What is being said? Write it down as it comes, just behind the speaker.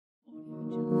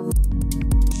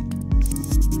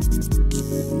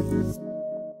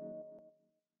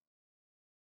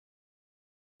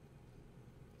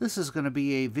This is going to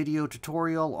be a video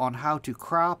tutorial on how to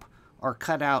crop or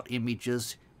cut out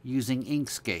images using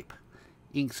Inkscape.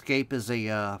 Inkscape is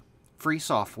a free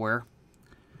software.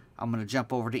 I'm going to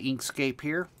jump over to Inkscape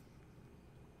here.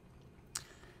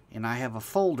 And I have a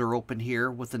folder open here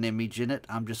with an image in it.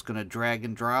 I'm just going to drag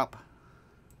and drop.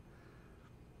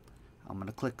 I'm going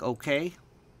to click OK.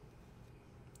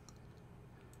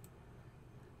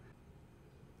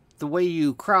 The way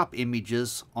you crop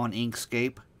images on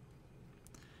Inkscape,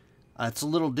 it's a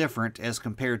little different as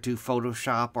compared to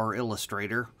Photoshop or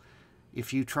Illustrator.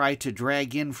 If you try to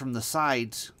drag in from the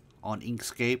sides on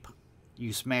Inkscape,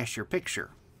 you smash your picture.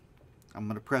 I'm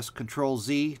going to press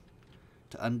Ctrl-Z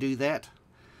to undo that.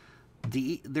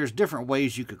 There's different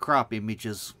ways you could crop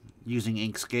images using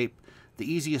Inkscape.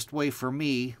 The easiest way for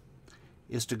me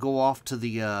is to go off to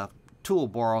the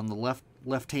toolbar on the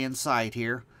left-hand side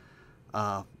here.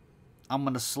 I'm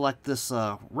going to select this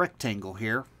rectangle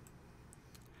here.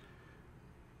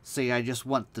 Say I just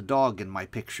want the dog in my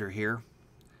picture here.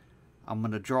 I'm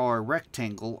going to draw a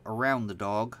rectangle around the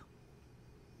dog,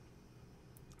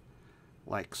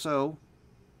 like so.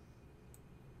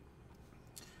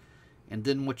 And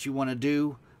then what you want to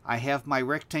do, I have my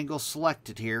rectangle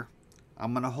selected here.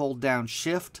 I'm going to hold down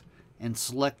Shift and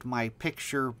select my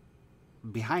picture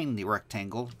behind the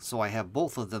rectangle, so I have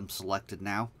both of them selected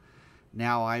now.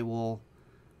 Now I will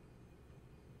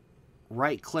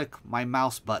right-click my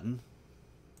mouse button,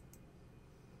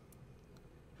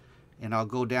 and I'll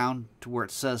go down to where it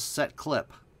says Set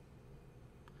Clip.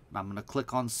 I'm going to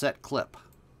click on Set Clip.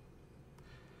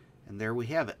 And there we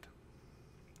have it.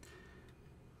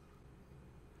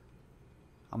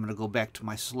 I'm going to go back to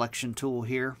my selection tool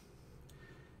here.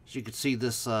 As you can see,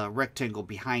 this rectangle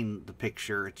behind the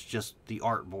picture, it's just the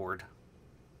artboard.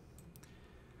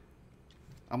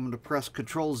 I'm going to press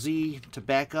Ctrl-Z to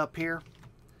back up here.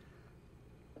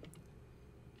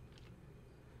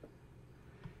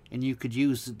 And you could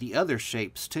use the other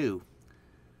shapes too.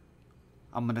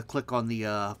 I'm going to click on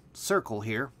the circle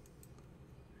here.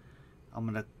 I'm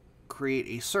going to create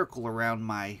a circle around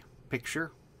my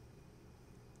picture,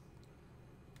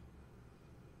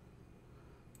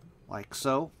 like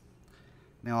so.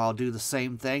 Now I'll do the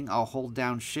same thing. I'll hold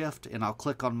down Shift and I'll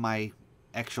click on my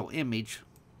actual image,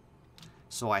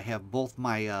 so I have both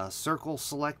my circle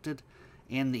selected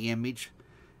and the image,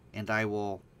 and I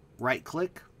will right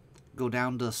click, go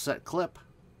down to Set Clip,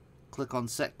 click on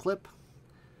Set Clip.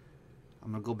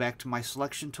 I'm going to go back to my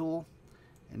selection tool,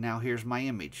 and now here's my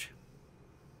image.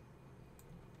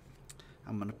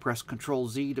 I'm going to press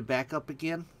Ctrl-Z to back up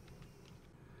again.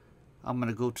 I'm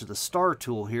going to go to the star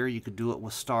tool here. You could do it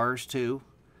with stars too.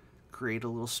 Create a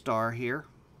little star here.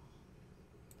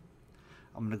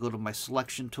 I'm going to go to my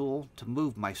selection tool to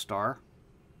move my star.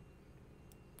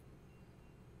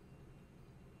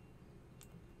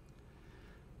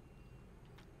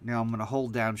 Now I'm going to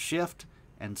hold down Shift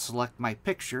and select my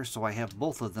picture so I have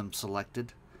both of them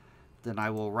selected. Then I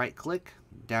will right click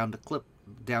down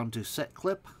to Set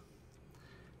Clip.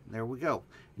 There we go.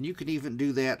 And you can even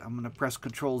do that. I'm going to press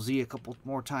Ctrl-Z a couple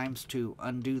more times to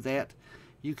undo that.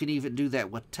 You can even do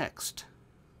that with text.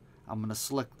 I'm going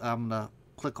to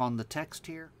click on the text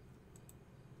here.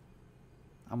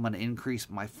 I'm going to increase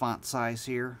my font size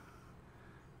here.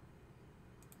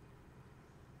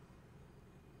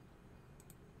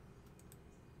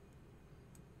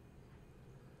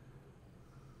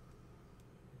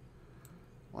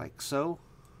 Like so.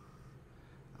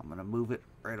 I'm going to move it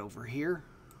right over here.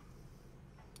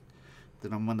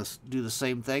 Then I'm going to do the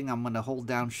same thing. I'm going to hold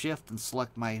down Shift and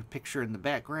select my picture in the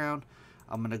background.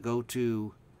 I'm going to go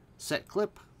to Set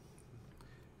Clip.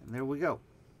 And there we go.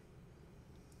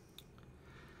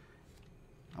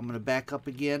 I'm going to back up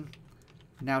again.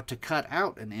 Now to cut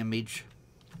out an image,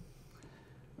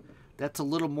 that's a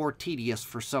little more tedious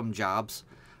for some jobs.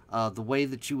 The way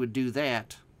that you would do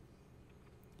that,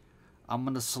 I'm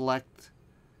going to select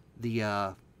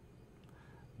the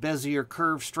Bezier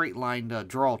Curve Straight Line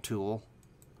Draw tool.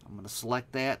 I'm going to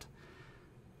select that.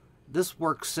 This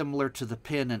works similar to the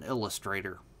pen in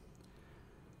Illustrator.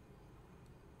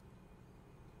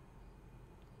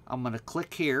 I'm going to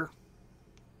click here.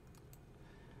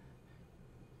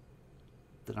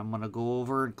 Then I'm going to go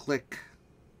over and click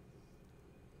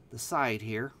the side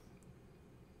here.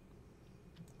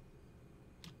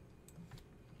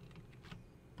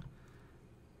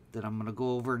 Then I'm going to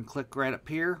go over and click right up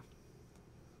here.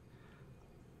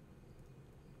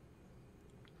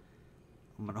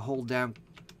 I'm going to hold down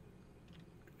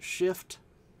Shift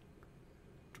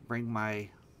to bring my,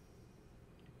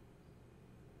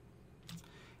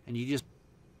 and you just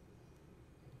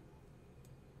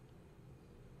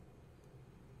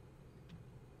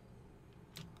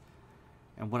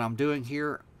And what I'm doing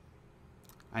here,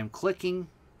 I'm clicking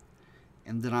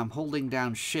and then I'm holding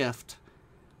down Shift.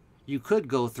 You could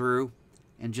go through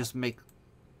and just make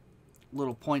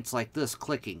little points like this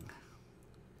clicking.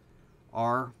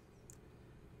 Or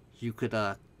you could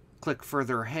click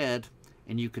further ahead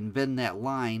and you can bend that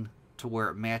line to where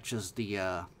it matches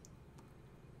the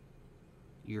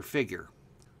your figure.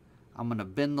 I'm going to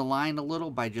bend the line a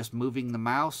little by just moving the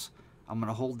mouse. I'm going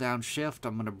to hold down Shift.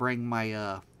 I'm going to bring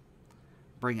my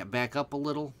bring it back up a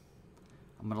little.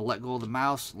 I'm going to let go of the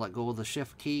mouse, let go of the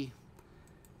Shift key.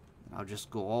 And I'll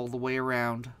just go all the way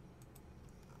around.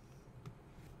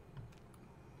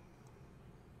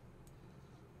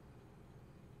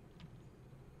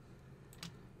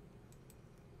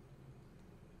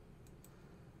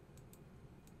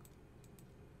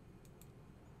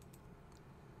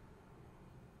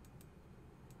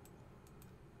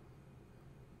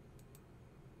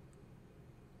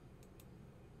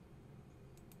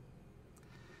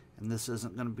 And this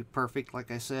isn't going to be perfect,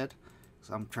 like I said,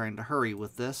 so I'm trying to hurry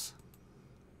with this.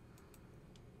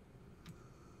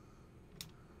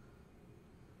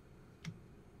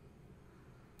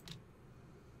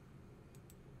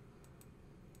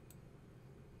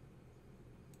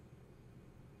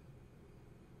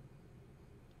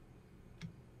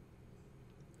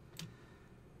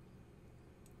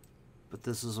 But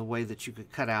this is a way that you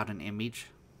could cut out an image.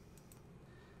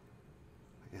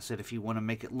 Like I said, if you want to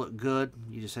make it look good,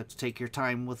 you just have to take your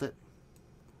time with it.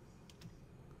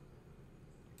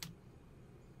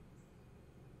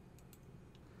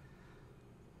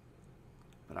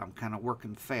 But I'm kind of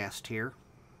working fast here.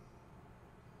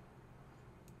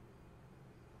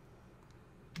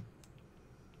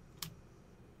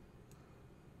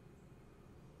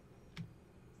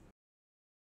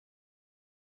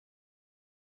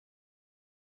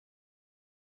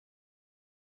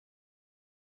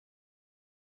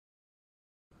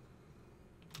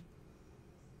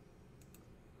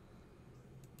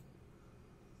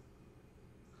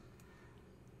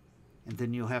 And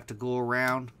then you'll have to go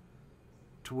around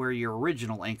to where your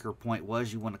original anchor point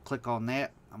was. You want to click on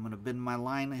that. I'm going to bend my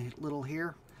line a little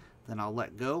here. Then I'll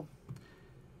let go.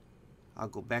 I'll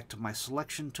go back to my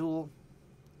selection tool.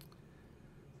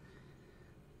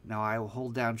 Now I will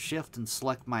hold down Shift and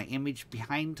select my image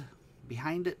behind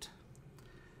it.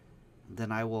 Then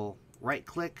I will right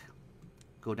click,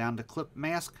 go down to Clip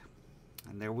Mask,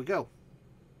 and there we go.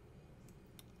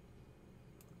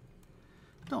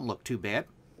 Don't look too bad.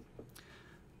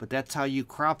 But that's how you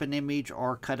crop an image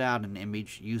or cut out an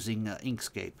image using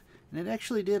Inkscape. And it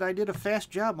actually did, I did a fast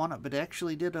job on it, but it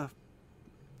actually did a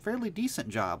fairly decent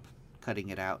job cutting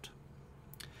it out.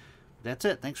 That's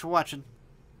it. Thanks for watching.